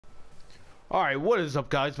Alright, what is up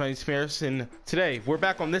guys? My name's Ferris, and today we're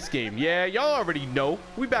back on this game. Yeah, y'all already know.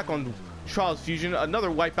 We back on Trials Fusion, another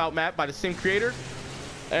Wipeout map by the same creator.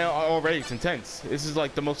 And already it's intense. This is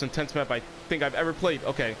like the most intense map I think I've ever played.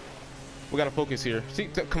 Okay, we gotta focus here. See,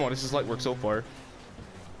 come on, this is light work so far.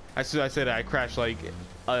 As soon as I said that, I crashed like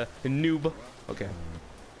a noob. Okay.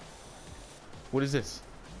 What is this?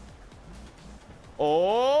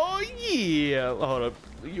 Oh yeah. Hold up.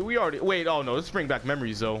 We already wait. Oh no, let's bring back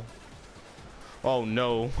memories though. Oh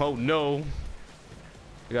no, oh no.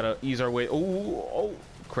 We gotta ease our way. Oh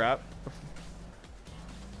crap.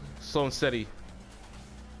 Slow and steady.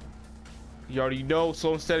 You already know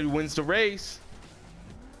slow and steady wins the race.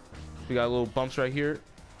 We got little bumps right here.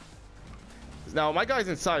 Now my guy's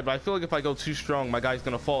inside, but I feel like if I go too strong, my guy's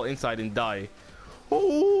gonna fall inside and die.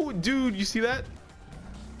 Oh dude, you see that?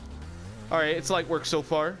 Alright, it's light work so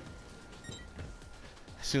far.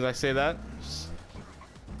 As soon as I say that,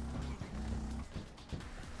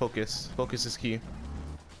 focus. Focus is key.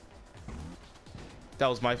 That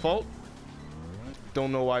was my fault.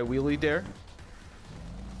 Don't know why I wheelied there.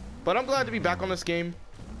 But I'm glad to be back on this game.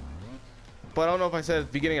 But I don't know if I said at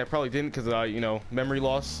the beginning, I probably didn't because, you know, memory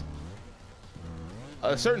loss.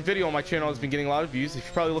 A certain video on my channel has been getting a lot of views. If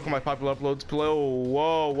you probably look at my popular uploads below.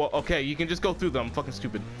 Whoa. Okay, you can just go through them. I'm fucking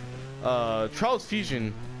stupid. Trials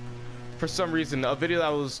Fusion, for some reason, a video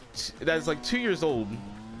that is like 2 years old,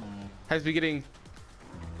 has been getting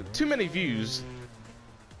too many views.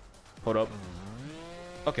 Hold up.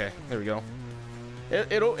 Okay, there we go.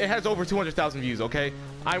 It has over 200,000 views. Okay,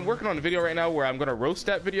 I'm working on a video right now where I'm gonna roast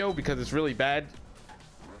that video because it's really bad.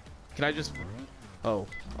 Can I just? Oh,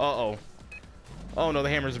 oh no, the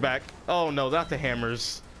hammers are back. Oh no, not the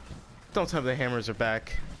hammers. Don't tell me the hammers are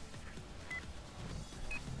back.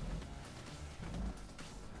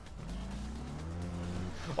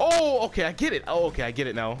 Oh, okay, I get it. Oh, okay, I get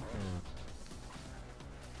it now.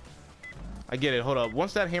 I get it. Hold up.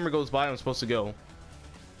 Once that hammer goes by, I'm supposed to go.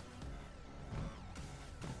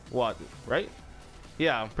 What? Right?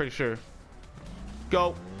 Yeah, I'm pretty sure.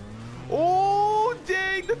 Go. Oh,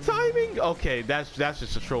 dang, the timing. Okay, that's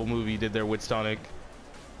just a troll move he did there with Sonic.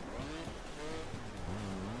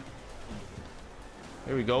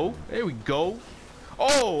 There we go. There we go.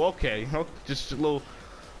 Oh, okay. Just a little.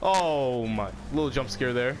 Oh my, little jump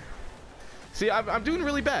scare there. See, I'm doing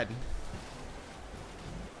really bad.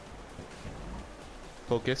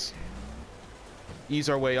 Focus. Ease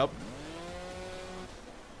our way up.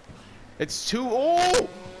 It's too. Oh!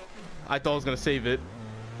 I thought I was gonna save it.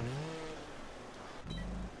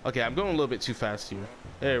 Okay, I'm going a little bit too fast here.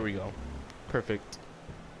 There we go. Perfect.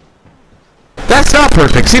 That's not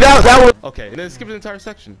perfect. See that was. Okay, and then skip the entire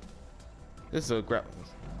section. This is a grab.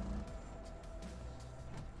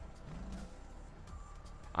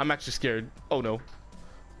 I'm actually scared. Oh no.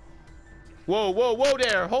 Whoa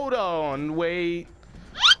there. Hold on. Wait.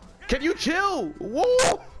 Can you chill?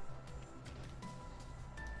 Whoa.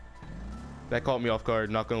 That caught me off guard,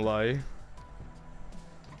 not gonna lie.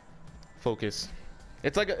 Focus.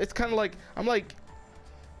 It's like, it's kind of like, I'm like,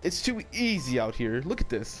 it's too easy out here. Look at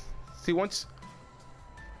this. See, once.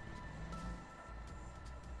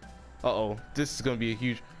 Uh-oh. This is gonna be a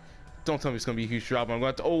huge, don't tell me it's gonna be a huge drop. I'm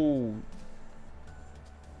going to, oh.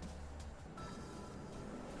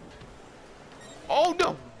 Oh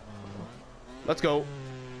no! Let's go.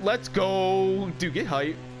 Let's go. Dude, get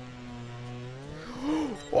hype.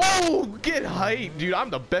 Oh, get hype. Dude, I'm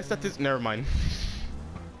the best at this. Never mind.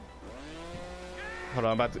 Hold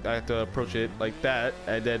on, I have to approach it like that,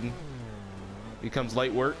 and then becomes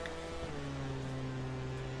light work.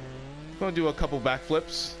 I'm gonna do a couple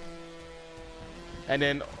backflips. And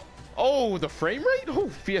then, oh, the frame rate? Oh,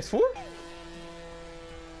 PS4?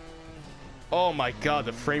 Oh my god,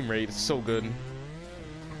 the frame rate is so good.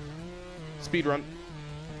 Speed run.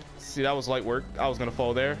 See, that was light work. I was gonna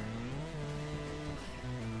fall there.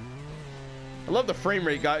 I love the frame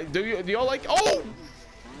rate, guys. Do y'all like? Oh!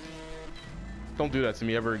 Don't do that to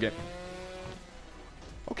me ever again.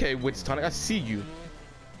 Okay, Winston, I see you.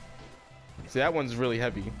 See, that one's really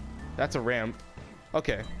heavy. That's a ramp.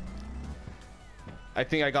 Okay. I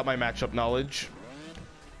think I got my matchup knowledge.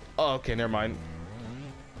 Oh, okay, never mind.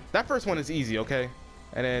 That first one is easy, okay?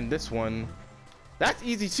 And then this one. That's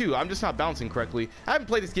easy too. I'm just not bouncing correctly. I haven't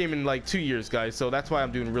played this game in like 2 years, guys, so that's why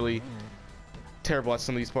I'm doing really terrible at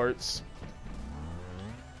some of these parts.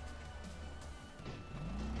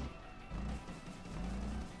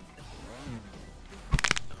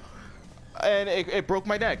 And it broke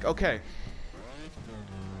my neck. Okay.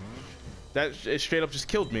 That it straight up just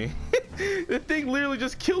killed me. The thing literally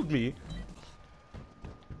just killed me.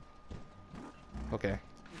 Okay.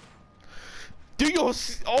 Do you?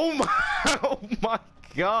 Oh my! Oh my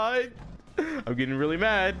God! I'm getting really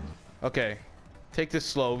mad. Okay, take this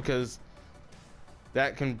slow because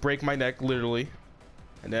that can break my neck literally.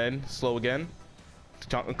 And then slow again.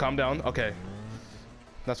 Calm down. Okay,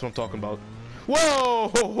 that's what I'm talking about.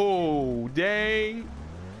 Whoa! Dang!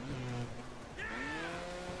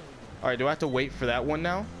 All right, do I have to wait for that one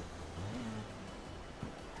now?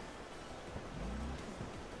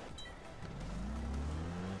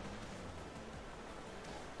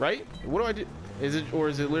 Right? What do I do? Is it, or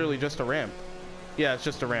is it literally just a ramp? Yeah, it's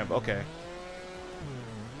just a ramp. Okay.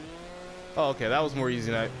 Oh, okay. That was more easy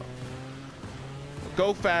than I...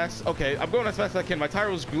 Go fast. Okay, I'm going as fast as I can. My tire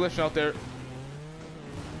was glitching out there.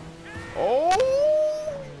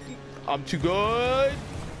 Oh! I'm too good.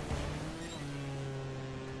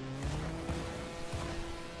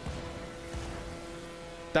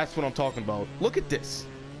 That's what I'm talking about. Look at this.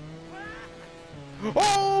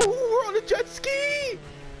 Oh, we're on a jet ski.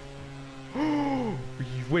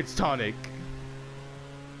 Wits tonic.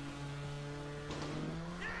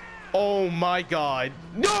 Oh my God.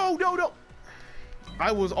 No, no, no.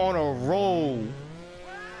 I was on a roll.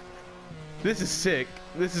 This is sick.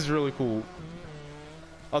 This is really cool.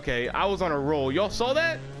 Okay, I was on a roll. Y'all saw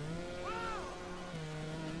that?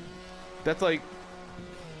 That's like,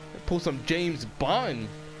 pull some James Bond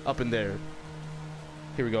up in there.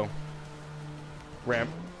 Here we go. Ramp.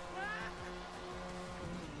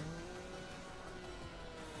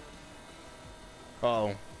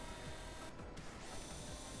 Uh-oh.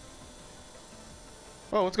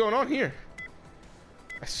 Oh, what's going on here?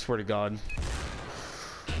 I swear to God.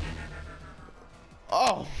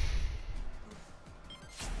 Oh.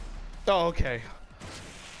 Oh, okay.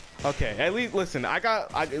 Okay, at least listen,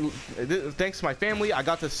 thanks to my family, I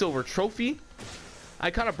got the silver trophy.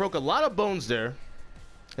 I kind of broke a lot of bones there.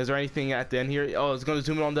 Is there anything at the end here? Oh, it's going to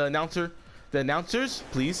zoom in on the announcer. The announcers,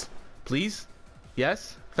 please. Please.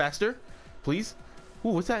 Yes. Faster. Please. Ooh,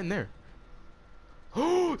 what's that in there?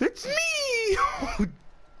 Oh, it's me! Oh,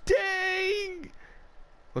 dang!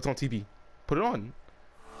 What's on TV? Put it on.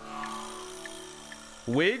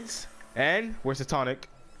 Wids and where's the tonic?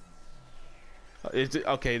 Is it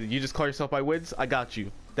okay? You just call yourself by Wids? I got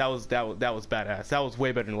you. That was badass. That was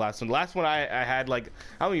way better than the last one. The last one I had like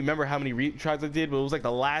I don't even remember how many retries I did, but it was like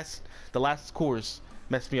the last course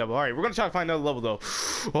messed me up. All right, we're gonna try to find another level though.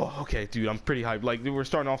 Oh, okay, dude, I'm pretty hyped. Like we're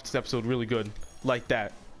starting off this episode really good, like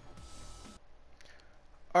that.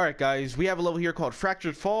 All right, guys, we have a level here called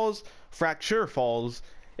Fracture Falls.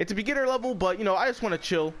 It's a beginner level, but you know I just want to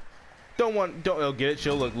chill. Don't get it.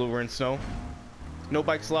 Chill. Look, we're in snow. No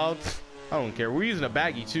bikes allowed. I don't care. We're using a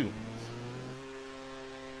baggie too.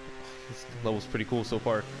 This level's pretty cool so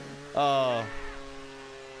far. I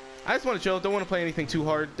just want to chill. Don't want to play anything too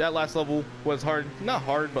hard. That last level was hard. Not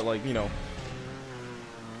hard, but like, you know.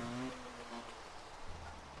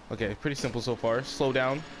 Okay, pretty simple so far. Slow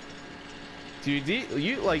down. Dude,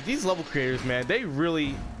 these level creators, man, they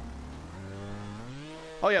really...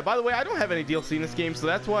 Oh yeah, by the way, I don't have any DLC in this game, so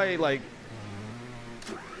that's why, like...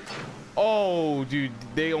 Oh, dude,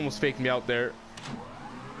 they almost faked me out there.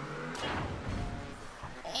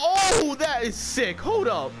 Oh, that is sick. Hold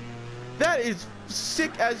up. That is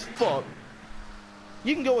sick as fuck.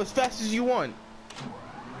 You can go as fast as you want.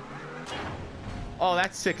 Oh,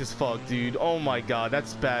 that's sick as fuck, dude. Oh my God,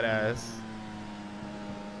 that's badass.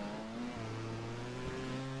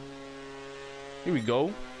 Here we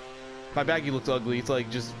go. My baggie looks ugly. It's like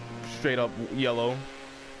just straight up yellow.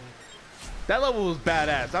 That level was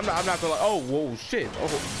badass. I'm not gonna. Oh, whoa, shit.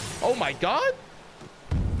 Oh my God.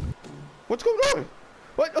 What's going on?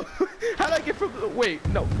 What? How'd I get from? Wait,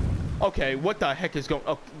 no. Okay, what the heck is going?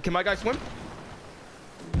 Oh, can my guy swim?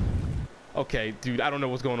 Okay, dude, I don't know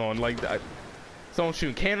what's going on. Like, someone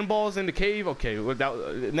shooting cannonballs in the cave. Okay, well,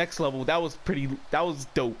 that next level. That was pretty. That was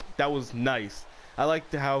dope. That was nice. I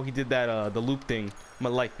liked how he did that. The loop thing. I'm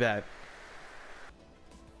gonna like that.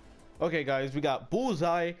 Okay, guys, we got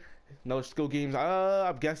Bullseye. Another skill games.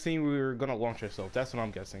 I'm guessing we're gonna launch ourselves. That's what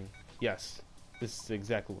I'm guessing. Yes, this is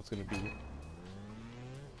exactly what's gonna be.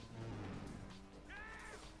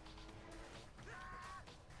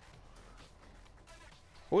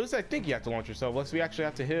 What does that think you have to launch yourself? Unless we actually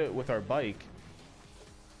have to hit it with our bike.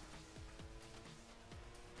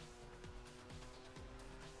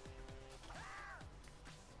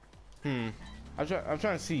 I'm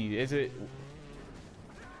trying to see. Is it?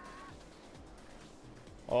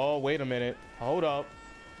 Oh, wait a minute. Hold up.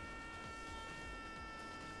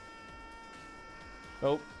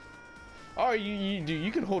 Nope. Oh,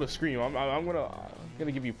 you can hold a screen. I'm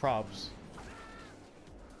gonna give you props.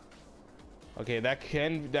 Okay,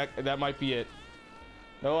 that might be it.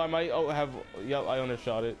 No, I might have. Yep, I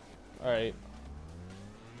undershot it. All right.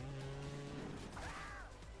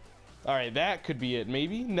 All right, that could be it.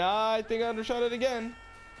 Maybe. Nah, I think I undershot it again.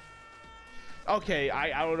 Okay,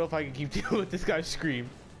 I don't know if I can keep dealing with this guy's scream.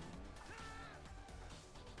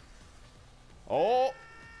 Oh.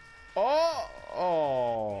 Oh.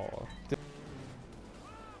 Oh.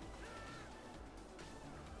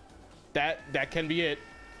 That can be it.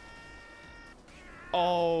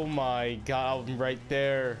 Oh my god, I'm right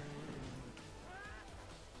there.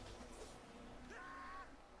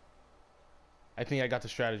 I think I got the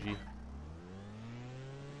strategy.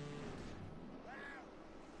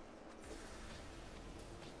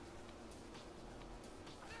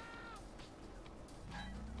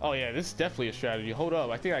 Oh yeah, this is definitely a strategy. Hold up,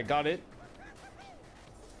 I think I got it.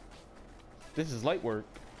 This is light work.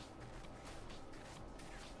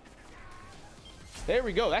 There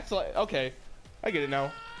we go. That's like, okay, I get it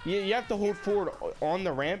now. You have to hold forward on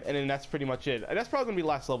the ramp, and then that's pretty much it. That's probably gonna be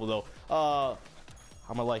last level though. I'm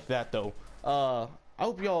gonna like that though. I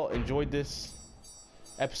hope y'all enjoyed this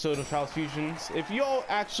episode of Trials Fusions. If y'all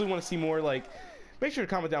actually want to see more, like, make sure to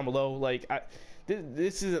comment down below. Like,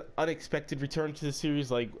 this is an unexpected return to the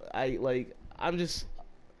series. I'm just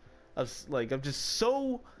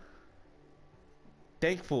so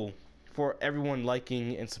thankful for everyone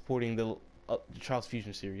liking and supporting the Trials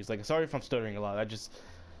Fusion series. Like, sorry if I'm stuttering a lot. I'm just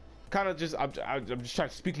trying to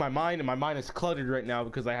speak my mind, and my mind is cluttered right now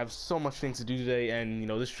because I have so much things to do today. And you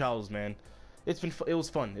know, this Trials, man, it was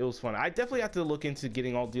fun. It was fun. I definitely have to look into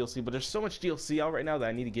getting all DLC, but there's so much DLC out right now that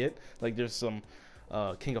I need to get. Like, there's some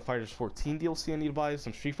King of Fighters 14 DLC I need to buy,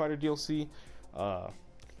 some Street Fighter DLC.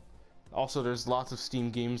 Also, there's lots of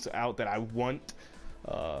Steam games out that I want.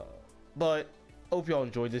 But hope y'all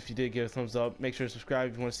enjoyed this. If you did, give it a thumbs up. Make sure to subscribe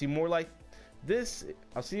if you want to see more like this.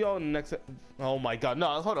 I'll see y'all in the next. Oh my god,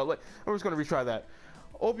 no, hold on. I'm just gonna retry that.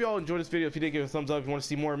 Hope y'all enjoyed this video. If you did, give it a thumbs up. If you want to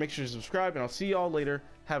see more, make sure to subscribe, and I'll see y'all later.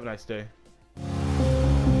 Have a nice day.